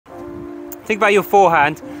think about your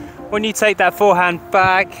forehand. When you take that forehand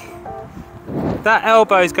back, that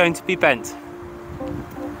elbow is going to be bent.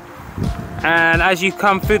 And as you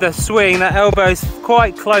come through the swing, that elbow is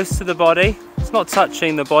quite close to the body. It's not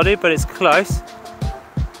touching the body, but it's close.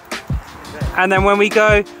 And then when we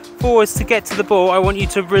go forwards to get to the ball, I want you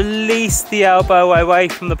to release the elbow away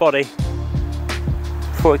from the body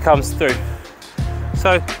before it comes through.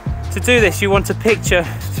 So to do this, you want to picture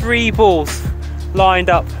 3 balls lined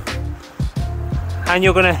up, and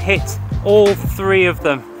you're going to hit all 3 of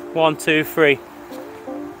them. 1, 2, 3.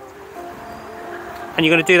 And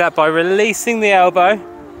you're going to do that by releasing the elbow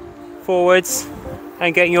forwards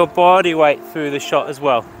and getting your body weight through the shot as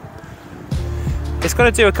well. It's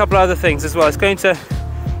going to do a couple of other things as well. It's going to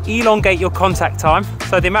elongate your contact time.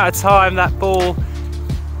 So the amount of time that ball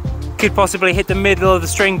could possibly hit the middle of the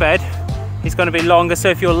string bed is going to be longer. So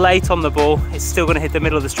if you're late on the ball, it's still going to hit the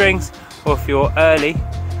middle of the strings, or if you're early.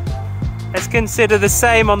 Let's consider the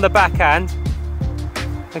same on the backhand.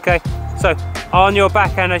 Okay, so on your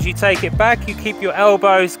backhand, as you take it back, you keep your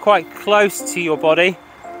elbows quite close to your body,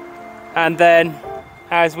 and then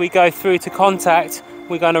as we go through to contact,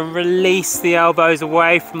 we're going to release the elbows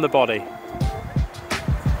away from the body.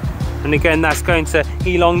 And again, that's going to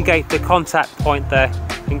elongate the contact point there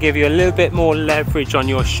and give you a little bit more leverage on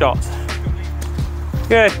your shot.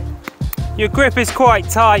 Good. Your grip is quite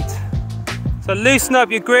tight, so loosen up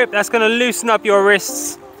your grip. That's going to loosen up your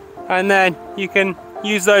wrists, and then you can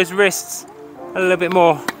use those wrists a little bit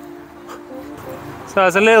more. So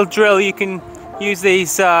as a little drill, you can use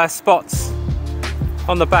these spots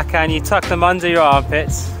on the backhand. You tuck them under your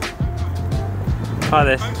armpits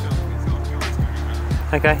like this.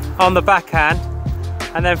 Okay, on the backhand,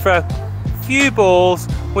 and then for a few balls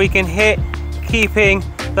we can hit, keeping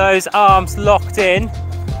those arms locked in.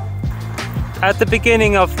 At the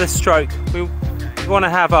beginning of the stroke, we want to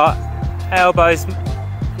have our elbows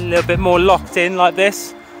a little bit more locked in like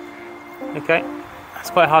this. Okay, it's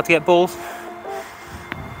quite hard to get balls.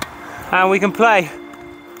 And we can play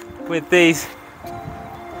with these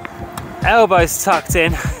elbows tucked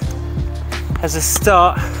in as a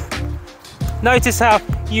start. Notice how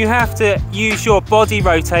you have to use your body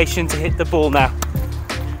rotation to hit the ball now.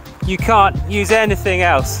 You can't use anything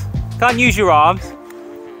else. You can't use your arms.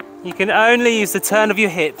 You can only use the turn of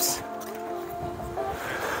your hips.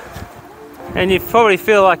 And you probably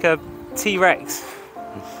feel like a T-Rex.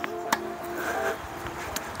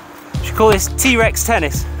 We should call this T-Rex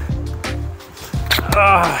tennis.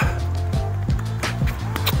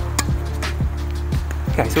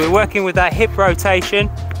 Okay, so we're working with that hip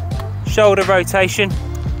rotation, shoulder rotation.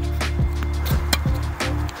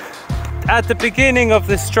 At the beginning of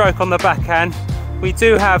the stroke on the backhand, we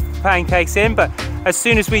do have pancakes in, but as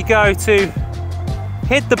soon as we go to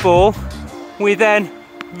hit the ball, we then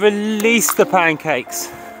release the pancakes.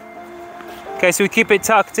 Okay, so we keep it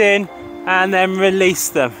tucked in and then release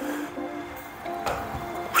them.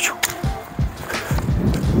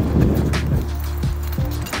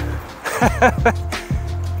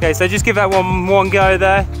 Okay, so just give that one go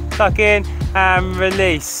there. Tuck in and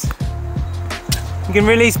release. You can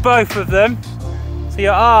release both of them, so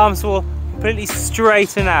your arms will completely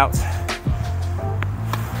straighten out.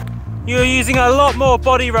 You're using a lot more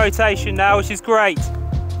body rotation now, which is great.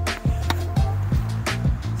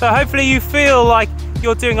 So hopefully you feel like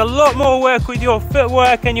you're doing a lot more work with your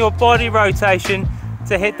footwork and your body rotation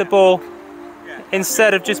to hit the ball,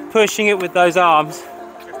 instead of just pushing it with those arms.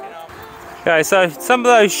 Okay, so some of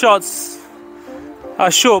those shots are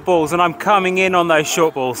short balls, and I'm coming in on those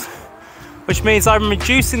short balls, which means I'm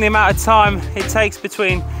reducing the amount of time it takes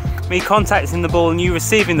between me contacting the ball and you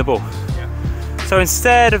receiving the ball. So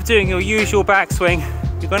instead of doing your usual backswing,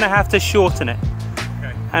 you're going to have to shorten it.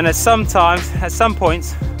 Okay. And at some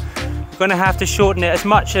points, you're going to have to shorten it as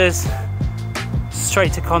much as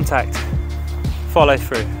straight to contact, follow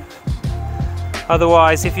through.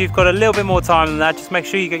 Otherwise, if you've got a little bit more time than that, just make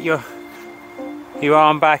sure you get your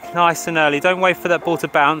arm back nice and early. Don't wait for that ball to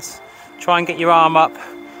bounce. Try and get your arm up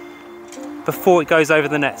before it goes over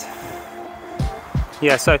the net.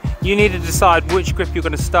 Yeah, so you need to decide which grip you're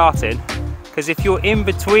going to start in, because if you're in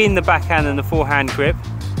between the backhand and the forehand grip,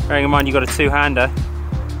 bearing in mind you've got a two-hander,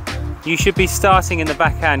 you should be starting in the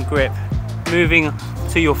backhand grip, moving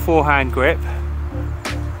to your forehand grip,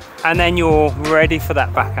 and then you're ready for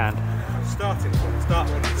that backhand.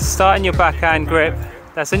 Start in your backhand grip.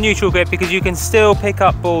 That's a neutral grip because you can still pick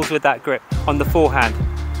up balls with that grip on the forehand,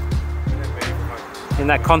 in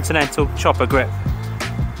that continental chopper grip.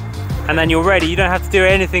 And then you're ready. You don't have to do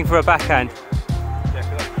anything for a backhand.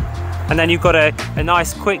 And then you've got a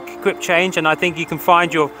nice quick grip change, and I think you can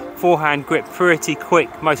find your forehand grip pretty quick.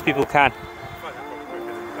 Most people can.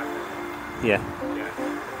 Yeah.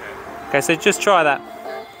 Okay, so just try that.